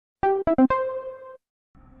Thief!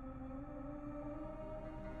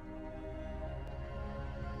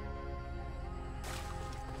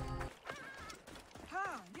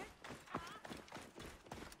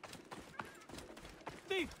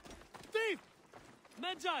 Thief!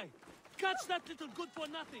 Magi! Catch that little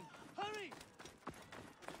good-for-nothing! Hurry!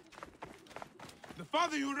 The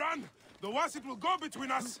farther you run, the worse it will go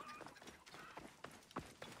between us.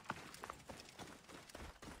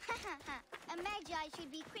 A magi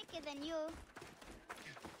should be quicker than you.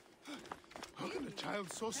 How can a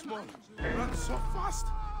child so small run so fast?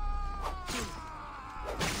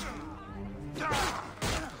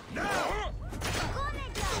 No! Go,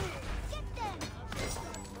 magi! Get them!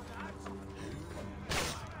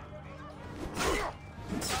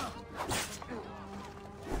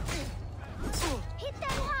 Hit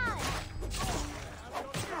them hard!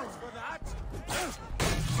 For that?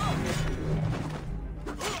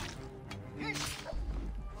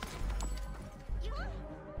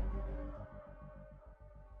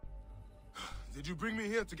 Did you bring me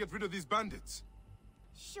here to get rid of these bandits?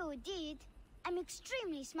 Sure did. I'm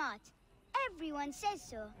extremely smart. Everyone says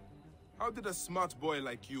so. How did a smart boy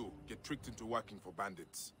like you get tricked into working for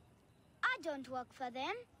bandits? I don't work for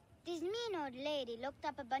them. This mean old lady locked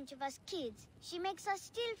up a bunch of us kids. She makes us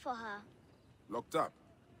steal for her. Locked up?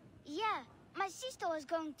 Yeah, my sister was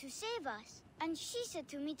going to save us, and she said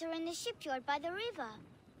to meet her in the shipyard by the river.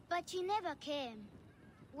 But she never came.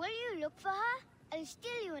 Will you look for her? I'll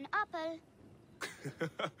steal you an apple.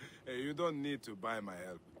 Hey, you don't need to buy my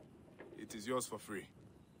help. It is yours for free.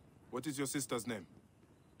 What is your sister's name?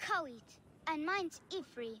 Kawit, and mine's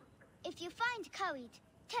Ifri. If you find Kawit,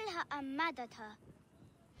 tell her I'm mad at her.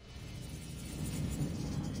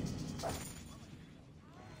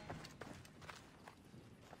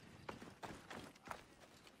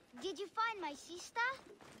 Did you find my sister?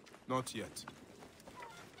 Not yet.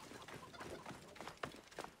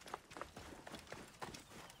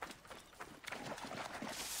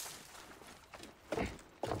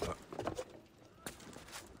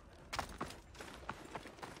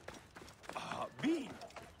 Bean!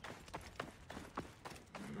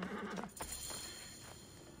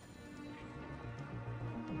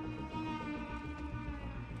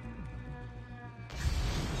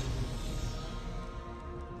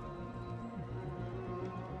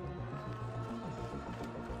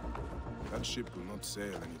 That ship will not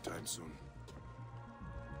sail anytime soon.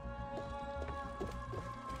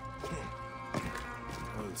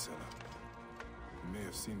 Oil seller. You may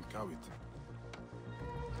have seen Kawit.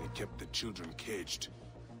 They kept the children caged.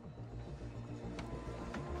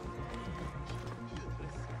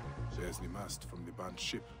 There's the mast from the burnt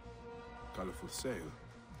ship. Colorful sail.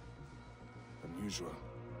 Unusual.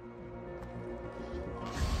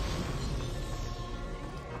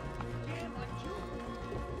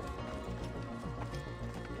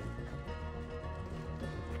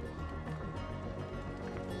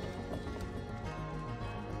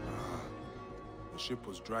 The ship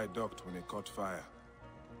was dry docked when it caught fire.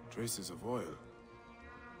 Traces of oil.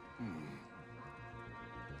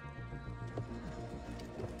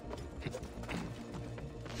 Get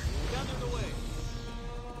in the way!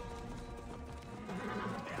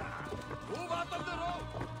 Move out of the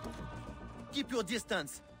road! Keep your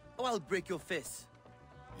distance, or I'll break your face.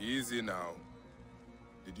 Easy now.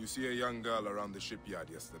 Did you see a young girl around the shipyard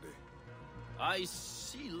yesterday? I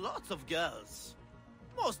see lots of girls.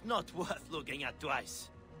 Most not worth looking at twice.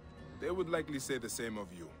 They would likely say the same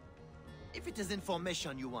of you. If it is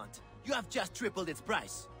information you want, you have just tripled its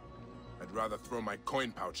price. I'd rather throw my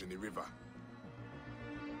coin pouch in the river.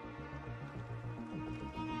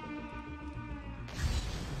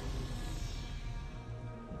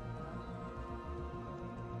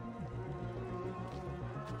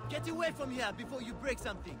 Get away from here before you break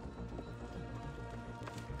something.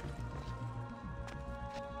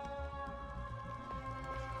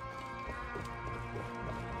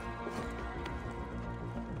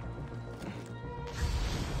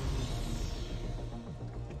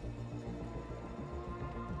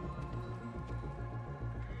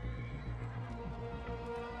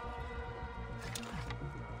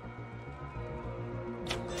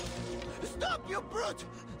 Stop, you brute!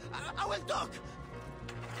 I will talk!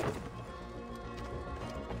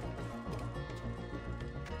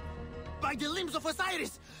 By the limbs of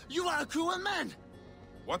Osiris, you are a cruel man!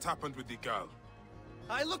 What happened with the girl?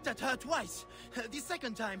 I looked at her twice. The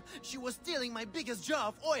second time, she was stealing my biggest jar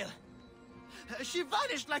of oil. She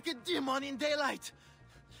vanished like a demon in daylight.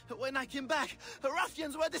 When I came back,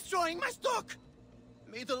 ruffians were destroying my stock!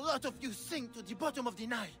 May the lot of you sink to the bottom of the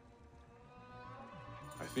Nile.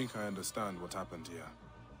 I think I understand what happened here.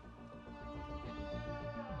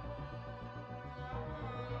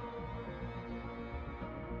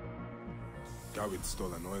 Gaia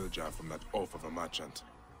stole an oil jar from that oaf of a merchant,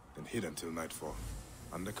 then hid until nightfall.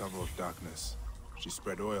 Under cover of darkness, she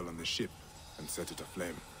spread oil on the ship and set it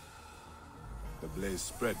aflame. The blaze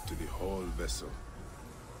spread to the whole vessel.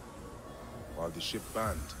 While the ship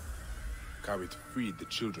burned, Kawit freed the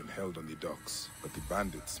children held on the docks, but the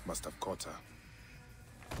bandits must have caught her.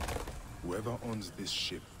 Whoever owns this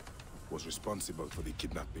ship was responsible for the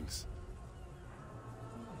kidnappings.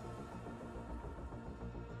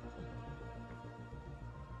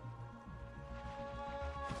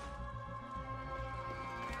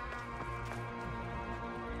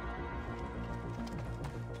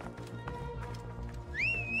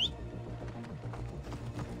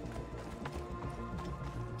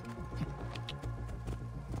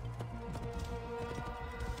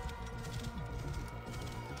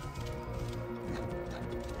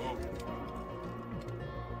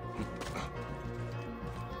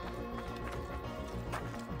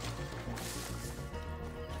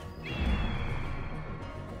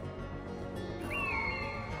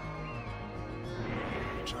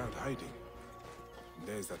 Hiding.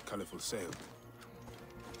 There's that colorful sail.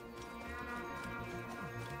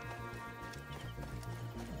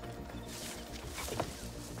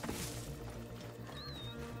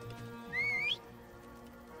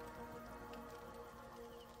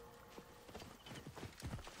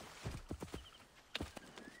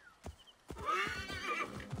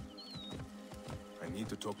 I need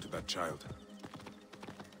to talk to that child.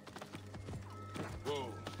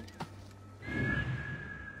 Whoa.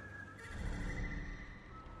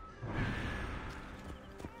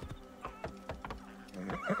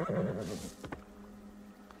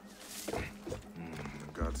 The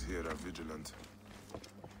guards here are vigilant.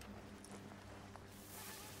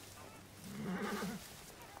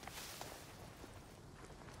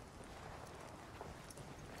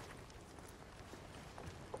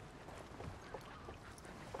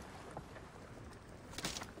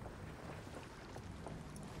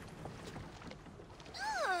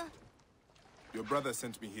 Your brother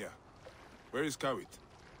sent me here. Where is Kawit?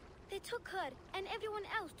 They took her and everyone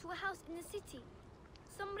else to a house in the city.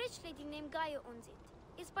 Some rich lady named Gaia owns it.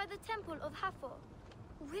 It's by the temple of Hathor.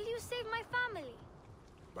 Will you save my family?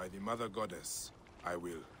 By the Mother Goddess, I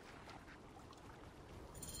will.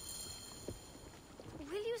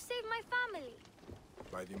 Will you save my family?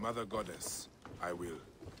 By the Mother Goddess, I will.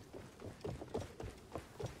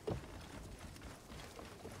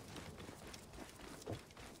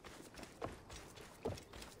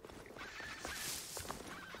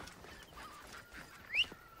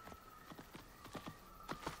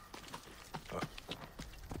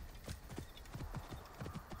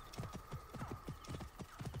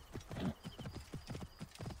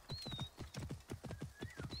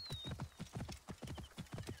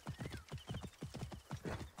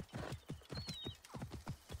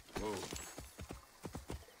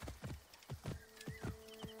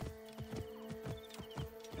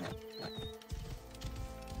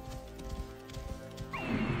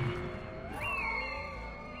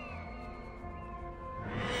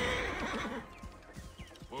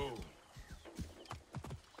 Whoa.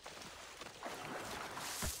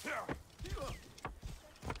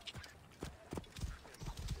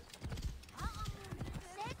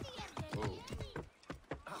 Whoa.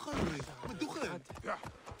 Ja.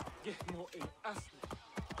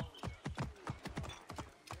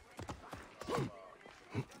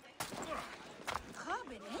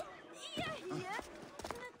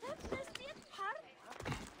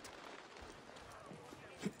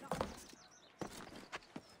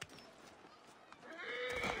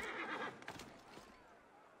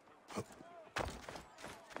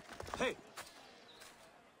 Hey!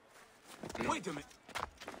 Wait a minute!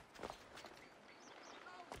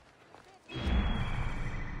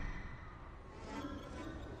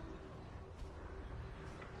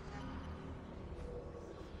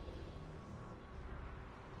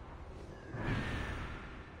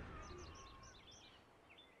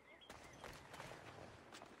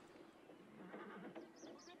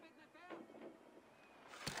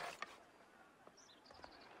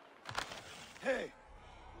 Hey!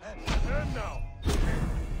 Turn now! Die!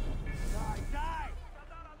 Die!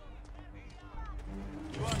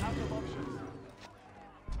 You are out of options.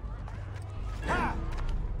 Ha!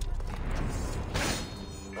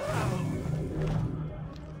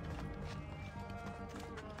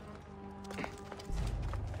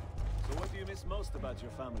 So what do you miss most about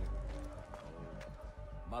your family?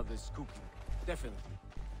 Mother's cooking, definitely.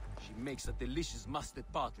 She makes a delicious mustard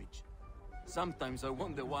partridge. Sometimes I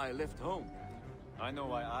wonder why I left home. I know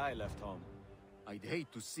why I left home. I'd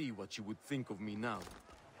hate to see what she would think of me now.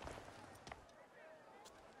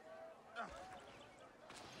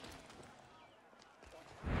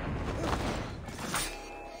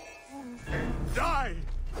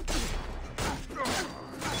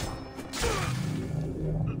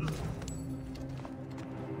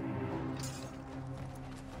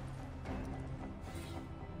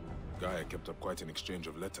 Gaia kept up quite an exchange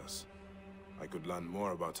of letters. I could learn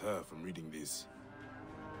more about her from reading these.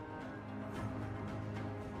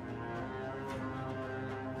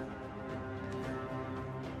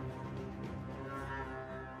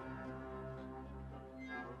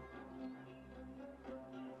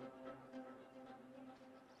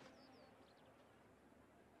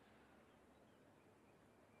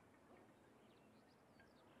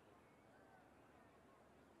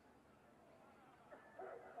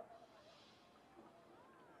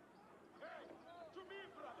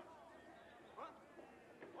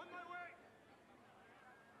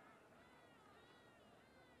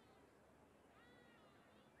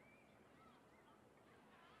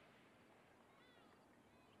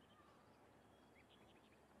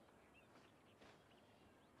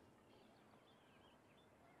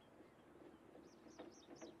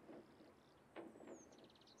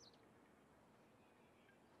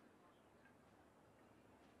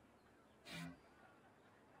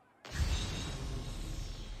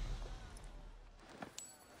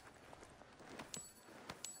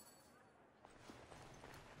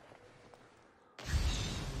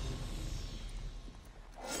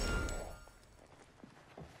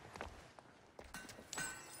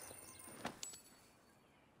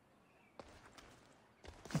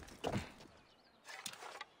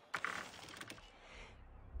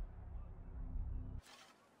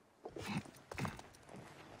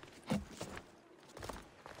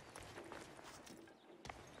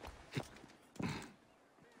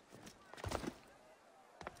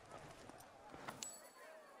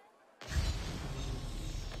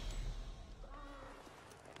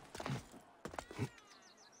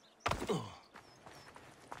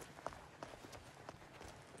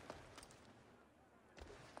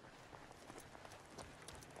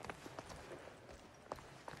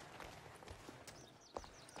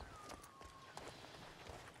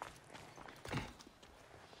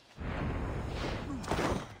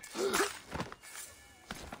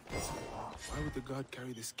 Why would the guard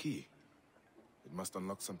carry this key? It must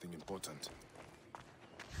unlock something important.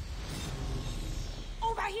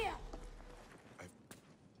 Over here!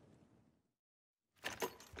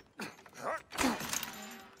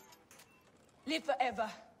 Live forever.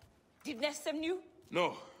 Did Ness send you?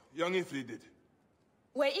 No, young Ifli did.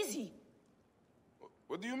 Where is he?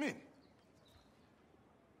 What do you mean?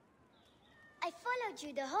 I followed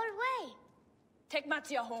you the whole way. Take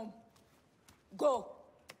Matia home. Go.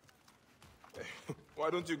 Why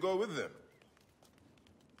don't you go with them?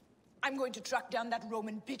 I'm going to track down that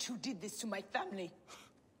Roman bitch who did this to my family.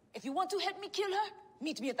 If you want to help me kill her,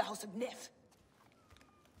 meet me at the house of Neff.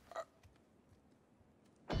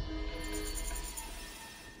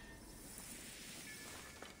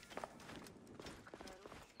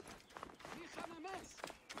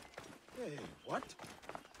 Hey, what?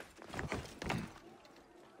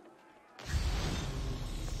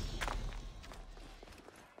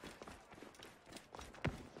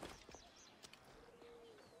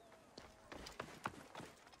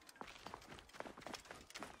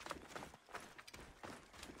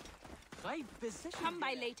 Come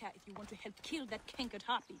by later if you want to help kill that cankered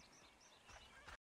harpy.